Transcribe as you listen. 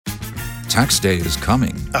Tax day is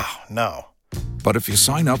coming. Oh, no. But if you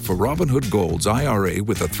sign up for Robinhood Gold's IRA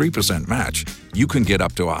with a 3% match, you can get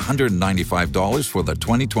up to $195 for the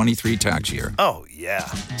 2023 tax year. Oh, yeah.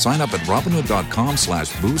 Sign up at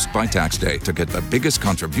Robinhood.com/boost by tax day to get the biggest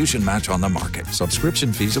contribution match on the market.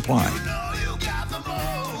 Subscription fees apply.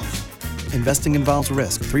 Investing involves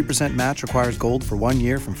risk. 3% match requires gold for 1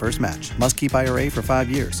 year from first match. Must keep IRA for 5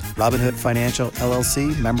 years. Robinhood Financial,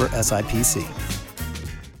 LLC, member SIPC.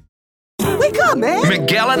 Wake up, man.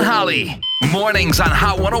 Miguel and Holly. Mornings on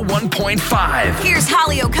Hot 101.5. Here's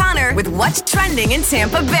Holly O'Connor with what's trending in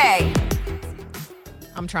Tampa Bay.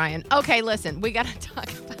 I'm trying. Okay, listen, we got to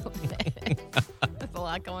talk about it. There's a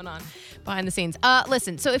lot going on behind the scenes.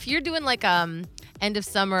 Listen, so if you're doing like end of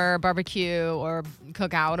summer barbecue or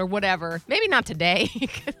cookout or whatever, maybe not today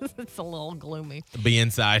because it's a little gloomy. Be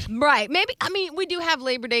inside. Right. Maybe, I mean, we do have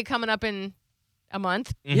Labor Day coming up in a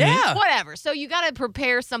month. Mm-hmm. Yeah. Whatever. So you got to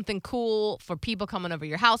prepare something cool for people coming over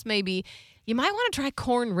your house maybe. You might want to try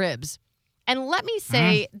corn ribs. And let me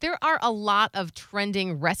say, there are a lot of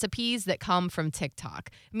trending recipes that come from TikTok.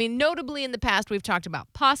 I mean, notably in the past, we've talked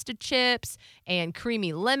about pasta chips and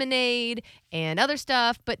creamy lemonade and other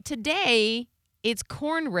stuff. But today, it's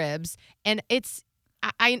corn ribs. And it's,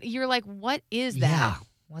 you're like, what is that? Yeah.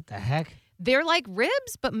 What the heck? They're like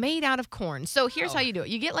ribs, but made out of corn. So here's how you do it.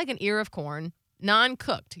 You get like an ear of corn,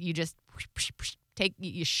 non-cooked. You just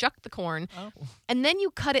you shuck the corn, and then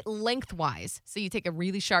you cut it lengthwise. So you take a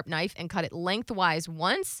really sharp knife and cut it lengthwise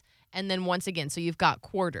once, and then once again. So you've got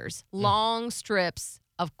quarters, long strips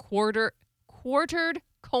of quartered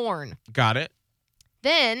corn. Got it.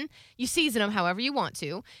 Then you season them however you want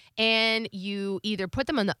to, and you either put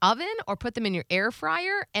them in the oven or put them in your air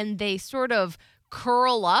fryer, and they sort of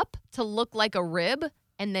curl up to look like a rib.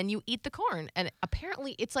 And then you eat the corn. And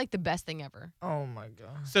apparently, it's like the best thing ever. Oh, my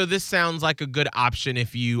God. So this sounds like a good option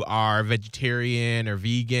if you are vegetarian or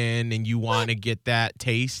vegan and you want to get that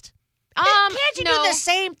taste. Can't you do the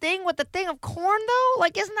same thing with the thing of corn, though?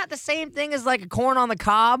 Like, isn't that the same thing as, like, a corn on the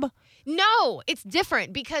cob? No, it's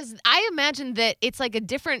different because I imagine that it's like a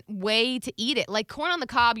different way to eat it. Like corn on the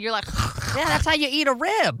cob, you're like, yeah, that's how you eat a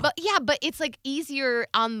rib. But yeah, but it's like easier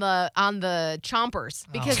on the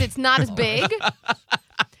chompers because it's not as big.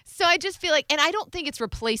 So I just feel like, and I don't think it's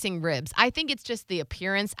replacing ribs. I think it's just the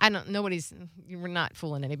appearance. We're not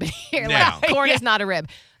fooling anybody here. No. Like, corn is not a rib.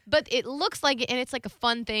 But it looks like it, and it's like a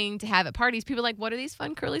fun thing to have at parties. People are like, what are these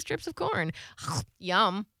fun curly strips of corn?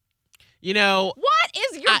 Yum. You know, what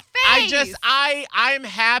is your face? I'm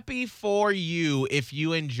happy for you if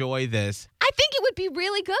you enjoy this. I think it would be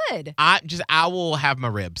really good. I will have my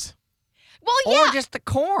ribs. Well, yeah. Or just the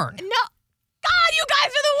corn. No. God, you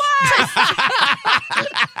guys are the worst.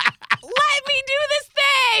 Let me do this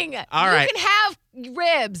thing. All right. You can have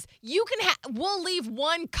ribs. You can we'll leave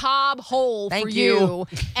one cob whole Thank for you.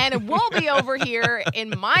 And we'll be over here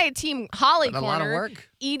in my Team Holly That's a lot of corner work.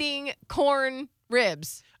 eating corn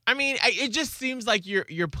ribs. I mean, it just seems like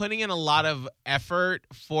you're putting in a lot of effort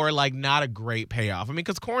for like not a great payoff. I mean,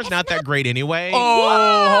 because corn's not that great anyway.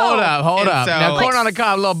 Oh, hold up. So, Now, corn on the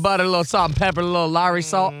cob, a little butter, a little salt and pepper, a little Lowry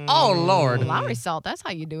salt. Oh, Lord. Lowry salt, that's how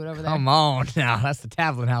you do it over there. Come on now. That's the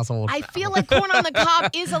Tavlin household. I feel like corn on the cob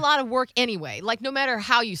is a lot of work anyway. Like, no matter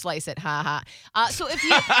how you slice it, so if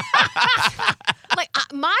you...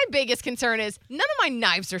 my biggest concern is none of my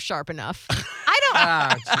knives are sharp enough.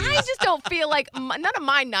 I just don't feel like none of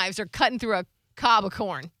my knives are cutting through a cob of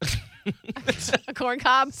corn. A corn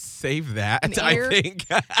cob. Save that, I think.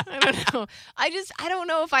 I don't know. I don't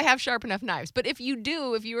know if I have sharp enough knives. But if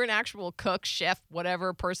you're an actual cook, chef,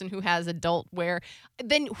 whatever person who has adult wear,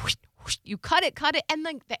 then you cut it, and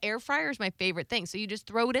then the air fryer is my favorite thing. So you just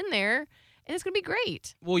throw it in there. And it's going to be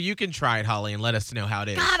great. Well, you can try it, Holly, and let us know how it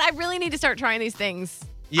is. God, I really need to start trying these things.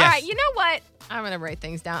 Yes. All right, you know what? I'm going to write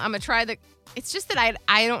things down. I'm going to try it's just that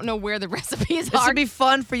I don't know where the recipes are. This would be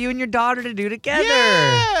fun for you and your daughter to do together.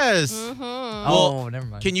 Yes. Mm-hmm. Oh, never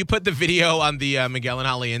mind. Can you put the video on the Miguel and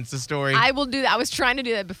Holly Insta story? I will do that. I was trying to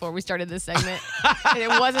do that before we started this segment. And it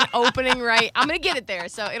wasn't opening right. I'm going to get it there.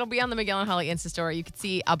 So it'll be on the Miguel and Holly Insta story. You can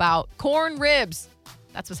see about corn ribs.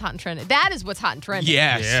 That's what's hot and trending. That is what's hot and trending.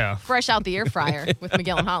 Yes. Yeah. Fresh out the air fryer with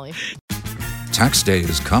Miguel and Holly. Tax day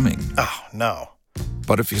is coming. Oh, no.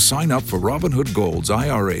 But if you sign up for Robinhood Gold's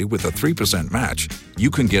IRA with a 3% match,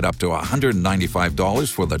 you can get up to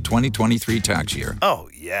 $195 for the 2023 tax year. Oh,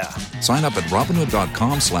 yeah. Sign up at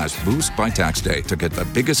Robinhood.com/boost by tax day to get the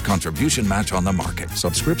biggest contribution match on the market.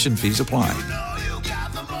 Subscription fees apply.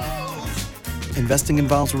 Investing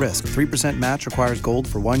involves risk. 3% match requires gold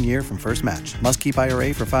for 1 year from first match. Must keep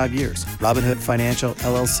IRA for 5 years. Robinhood Financial,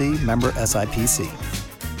 LLC, member SIPC.